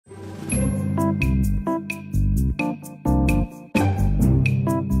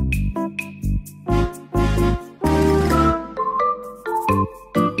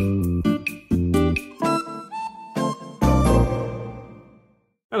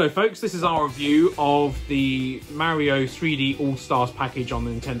Hello folks, this is our review of the Mario 3D All-Stars package on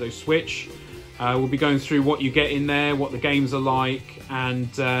the Nintendo Switch. We'll be going through what you get in there, what the games are like, and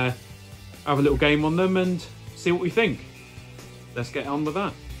have a little game on them and see what we think. Let's get on with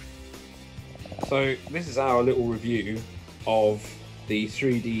that. So this is our little review of the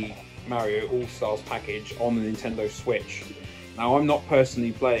 3D Mario All-Stars package on the Nintendo Switch. Now I'm not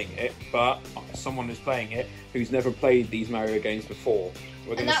personally playing it, but someone is playing it who's never played these Mario games before.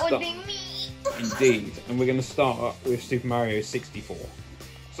 And that would be me! Indeed, and we're going to start with Super Mario 64.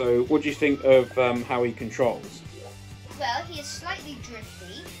 So what do you think of how he controls? Well, he is slightly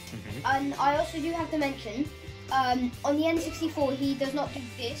drifty, and I also do have to mention, on the N64 he does not do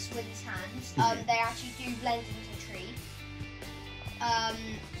this with his hands, they actually do blend into the tree. I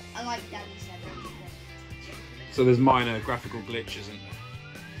like Daddy said that. So there's minor graphical glitches, isn't there?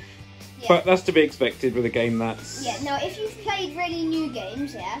 Yeah. But that's to be expected with a game that's... Yeah, now if you've played really new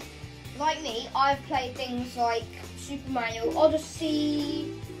games, yeah, like me, I've played things like Super Mario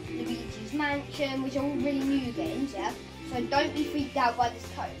Odyssey, Luigi's Mansion, which are all really new games, yeah? So don't be freaked out by this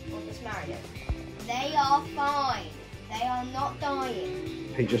code or this Mario. They are fine. They are not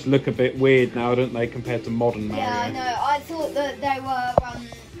dying. They just look a bit weird now, don't they, compared to modern Mario? Yeah, I know. I thought that they were,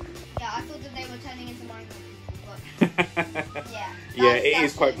 I thought that they were turning into Minecraft, but yeah. Yeah, it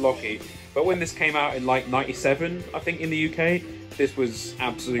is quite blocky. But when this came out in like 97, I think in the UK, this was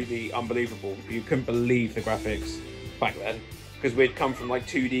absolutely unbelievable. You couldn't believe the graphics back then. Because we'd come from like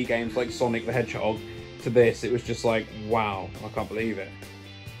 2D games like Sonic the Hedgehog to this, it was just like, wow, I can't believe it.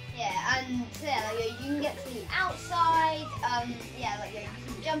 Yeah, and yeah, like, you can get to the outside, yeah, like you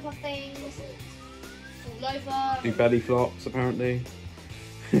can jump off things, fall over. Do belly flops, apparently.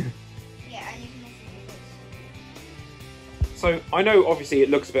 Yeah, and you can also do this. So, I know obviously it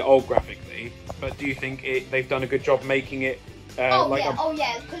looks a bit old graphically, but do you think they've done a good job making it oh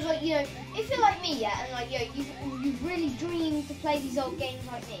yeah, because like, you know, if you're like me, yeah, and like, you've really dreamed to play these old games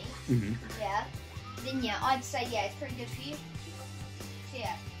like me, yeah, then yeah, I'd say yeah, it's pretty good for you. So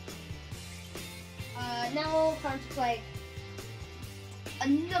yeah. Now time to play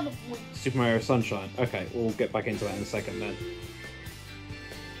another one. Super Mario Sunshine. Okay, we'll get back into that in a second then.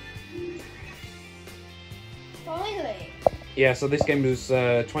 Finally. Yeah, so this game was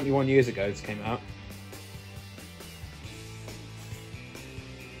 21 years ago this came out.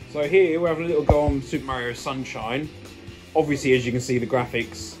 So here we're having a little go on Super Mario Sunshine. Obviously, as you can see, the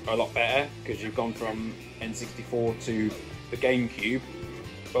graphics are a lot better because you've gone from N64 to the GameCube.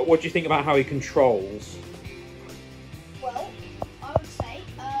 But what do you think about how he controls? Well, I would say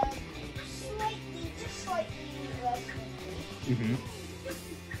just slightly less than me.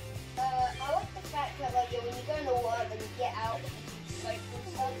 I like the fact that like when you go in the water and you get out, you soak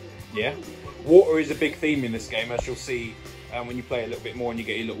and stuff. Yeah, water is a big theme in this game, as you'll see when you play a little bit more and you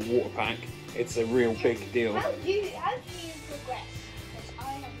get your little water pack. It's a real big deal. How do you progress? Because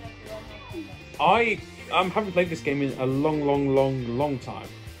I have no clue on my progress. I haven't played this game in a long time.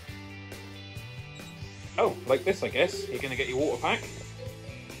 Oh, like this, I guess. You're going to get your water pack.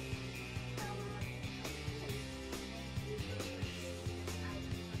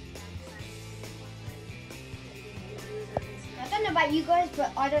 I don't know about you guys,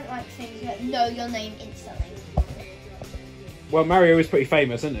 but I don't like things that know your name instantly. Well, Mario is pretty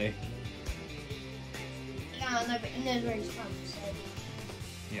famous, isn't he? Yeah, I know, but he knows where he's from, so...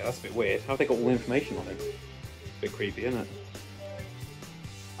 Yeah, that's a bit weird. How have they got all the information on him? A bit creepy, isn't it?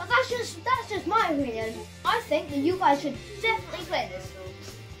 But that's just my opinion. I think that you guys should definitely play this.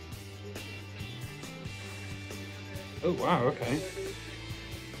 Oh, wow, okay.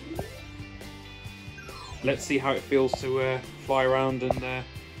 Let's see how it feels to fly around and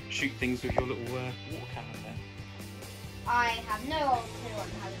shoot things with your little water cannon there. I have no clue on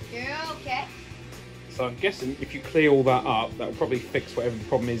how to do. Okay. So I'm guessing if you clear all that up, that will probably fix whatever the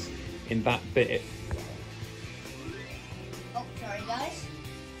problem is in that bit. Oh, sorry guys.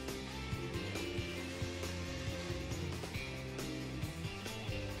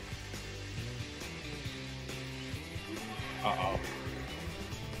 Uh-oh.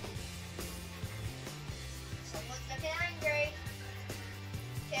 Someone's looking angry.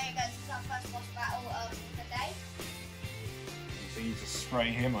 Okay guys, this is our first boss battle of the day. So you just spray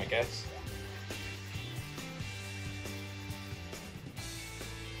him, I guess.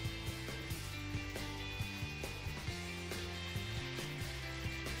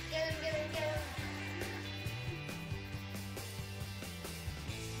 Get him.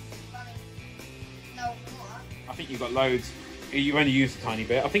 Running. No, what? I think you've got loads. You only used a tiny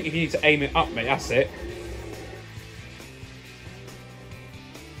bit. I think if you need to aim it up, mate, that's it.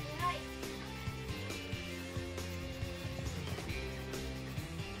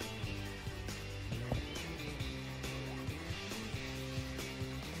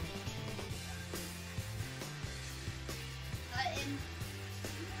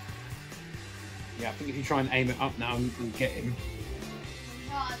 Yeah, I think if you try and aim it up now, you can get him.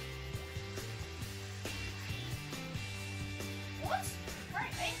 God. What?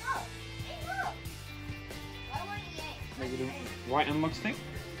 Right, aim up. Aim up. Why won't he aim? Maybe the right analog stick?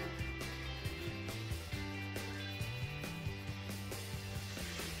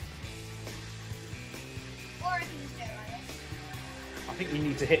 Or if you just do it like this. I think you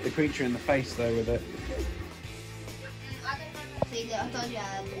need to hit the creature in the face though with it. I don't know. See, I told you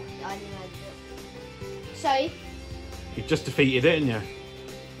I didn't know how to do it. So, You've just defeated it, haven't you?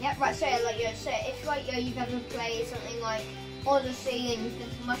 yeah, right, so like so if like you've ever played something like Odyssey and you've been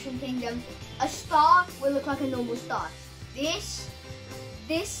to Mushroom Kingdom, a star will look like a normal star. This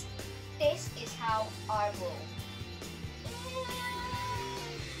is how I roll.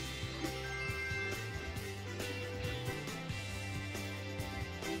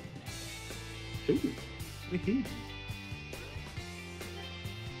 Ooh. Woohoo.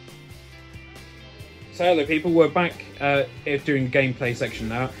 So hello people, we're back doing gameplay section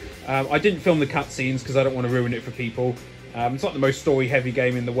now. I didn't film the cutscenes because I don't want to ruin it for people. It's not the most story heavy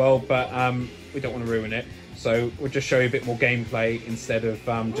game in the world, but we don't want to ruin it. So we'll just show you a bit more gameplay instead of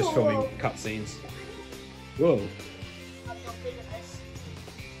just filming cutscenes. Whoa. I'm not good at this.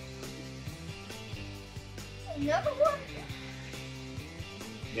 Another one?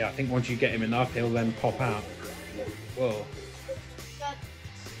 Yeah, I think once you get him enough, he'll then pop out. Whoa.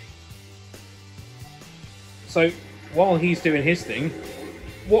 So, while he's doing his thing,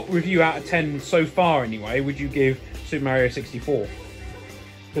 what review out of 10 so far, anyway, would you give Super Mario 64?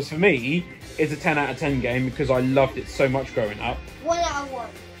 Because for me, it's a 10 out of 10 game because I loved it so much growing up. 1 out of 1.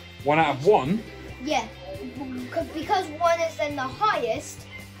 1 out of 1? Yeah, because 1 is then the highest,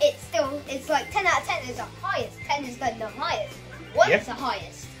 it's like 10 out of 10 is the highest, 10 is then the highest, 1 is the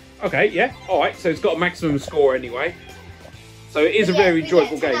highest. Okay, yeah, alright, so it's got a maximum score anyway. So it is a very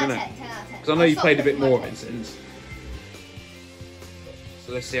enjoyable game, isn't it? Because I know you played a bit more of it since.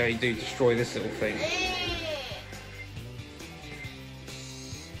 So let's see how you do destroy this little thing.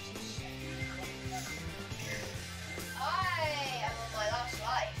 I am on my last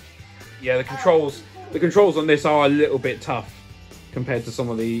life. Yeah, the controls on this are a little bit tough compared to some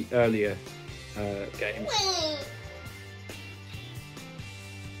of the earlier games.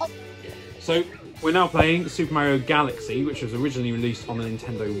 So we're now playing Super Mario Galaxy, which was originally released on the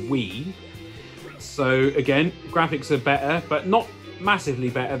Nintendo Wii. So again, graphics are better, but not massively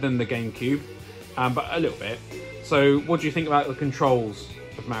better than the GameCube, but a little bit. So what do you think about the controls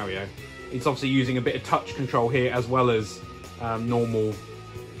of Mario? It's obviously using a bit of touch control here as well as normal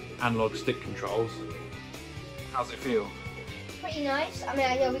analog stick controls. How's it feel? Pretty nice. I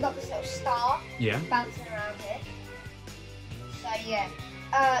mean, we got this little star bouncing around here. So yeah.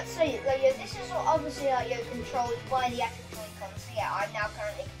 This is obviously controlled by the actual Joy-Con. So yeah, I'm now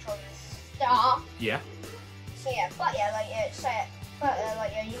currently controlling the star. Yeah. So yeah,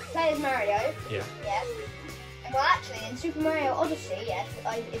 you play as Mario. Yeah. Yeah. And well, actually, in Super Mario Odyssey,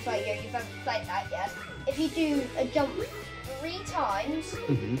 if you've ever played that, if you do a jump 3 times,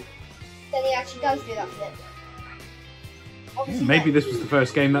 then he actually does do that flip. Obviously, maybe this was the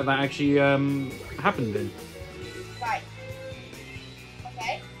first game that actually happened in. Right.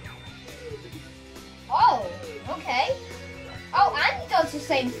 Okay. Oh, okay. Oh, and he does the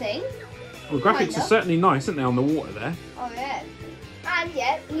same thing. Well, graphics are certainly nice, aren't they, on the water there? Oh, yeah. And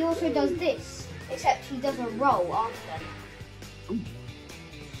yeah, he also does this, except he does a roll after. Ooh.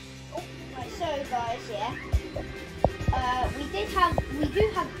 Oh, right, so guys, yeah. We do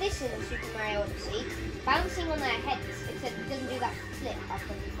have this in Super Mario Odyssey, bouncing on our heads, except he doesn't do that flip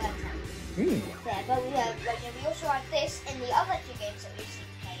after the third time. Yeah, but we also have this in the other 2 games that we've seen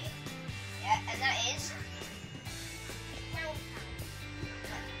playing. Yeah, and that is round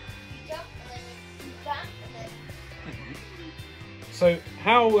pound. You jump and then you do that and then. So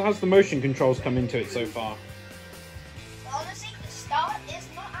how has the motion controls come into it so far? Well, honestly, the start is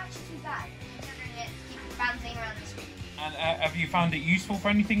not actually too bad, considering it keeps bouncing around the screen. And have you found it useful for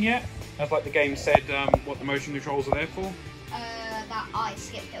anything yet? As like the game said, what the motion controls are there for? That I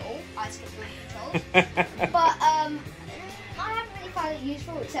skipped it all. I skipped all the controls. But I haven't really found it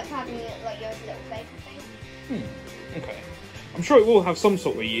useful except having it like as a little playful thing. Okay. I'm sure it will have some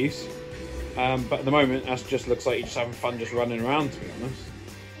sort of use. But at the moment, that just looks like you're just having fun just running around, to be honest.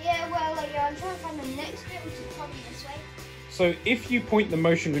 Yeah, well, I'm trying to find the next bit, which is probably this way. So if you point the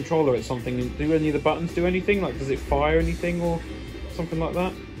motion controller at something, do any of the buttons do anything? Like, does it fire anything or something like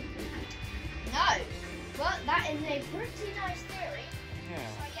that? No, but that is a pretty nice theory. Yeah.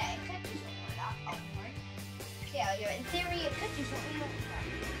 So yeah, it could do something like that. Oh, sorry. Yeah, in theory, it could do something like that.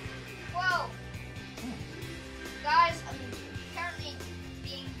 Whoa! Guys, I'm currently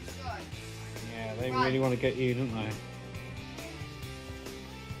being destroyed. Yeah, They Right. really want to get you, don't they?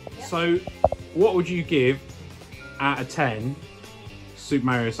 Yep. So, what would you give out of 10 Super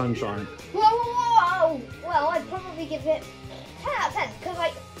Mario Sunshine? Whoa! Well, I'd probably give it 10 out of 10 because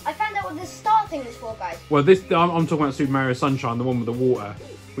I found out what this star thing is for, guys. Well, I'm talking about Super Mario Sunshine, the one with the water.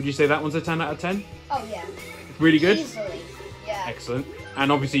 Would you say that one's a 10 out of 10? Oh yeah. Really good? Easily. Yeah. Excellent.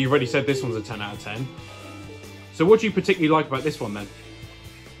 And obviously you've already said this one's a 10 out of 10. So what do you particularly like about this one then?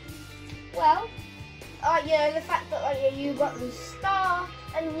 Well, the fact that you got the star,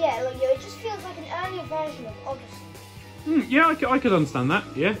 and it just feels like an earlier version of Odyssey. Yeah, I could understand that,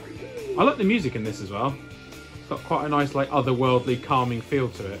 yeah. I like the music in this as well. It's got quite a nice, like, otherworldly, calming feel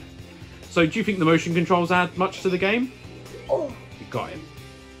to it. So do you think the motion controls add much to the game? Oh. You got it.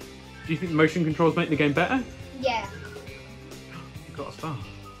 Do you think the motion controls make the game better? Yeah. You got a star.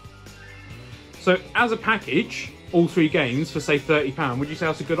 So as a package, all 3 games for say £30, would you say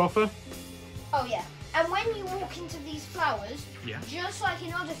that's a good offer? Oh yeah. And when you walk into these flowers, Yeah. just like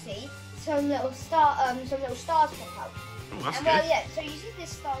in Odyssey, some little stars pop out. Oh, that's And good. well, yeah. So you see this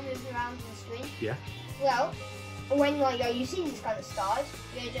star moving around on the screen. Yeah. Well, when you see these kind of stars,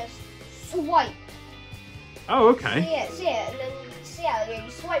 you just swipe. Oh, okay. See it, and then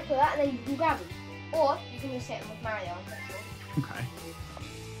you swipe for that, and then you can grab them, or you can just hit them with Mario. I'm pretty sure. Okay.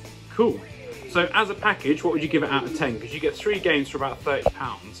 Cool. So as a package, what would you give it out of 10? Because you get 3 games for about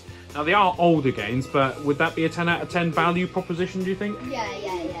 £30. Now they are older games, but would that be a 10 out of 10 value proposition, do you think? Yeah.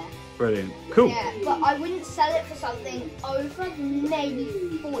 Brilliant. Cool. Yeah, but I wouldn't sell it for something over maybe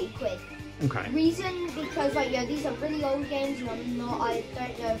 40 quid. Okay. Reason because these are really old games, and I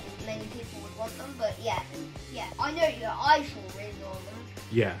don't know if many people would want them, but yeah, I know I feel really want them.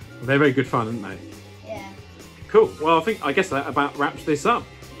 Yeah. They're very good fun, aren't they? Yeah. Cool. Well, I guess that about wraps this up.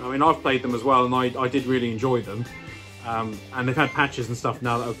 I mean, I've played them as well, and I did really enjoy them. And they've had patches and stuff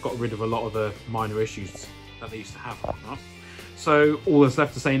now that have got rid of a lot of the minor issues that they used to have. Right? So all that's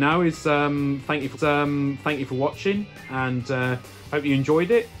left to say now is thank you for watching, and hope you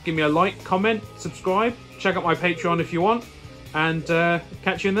enjoyed it. Give me a like, comment, subscribe, check out my Patreon if you want, and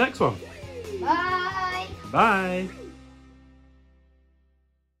catch you in the next one. Bye. Bye.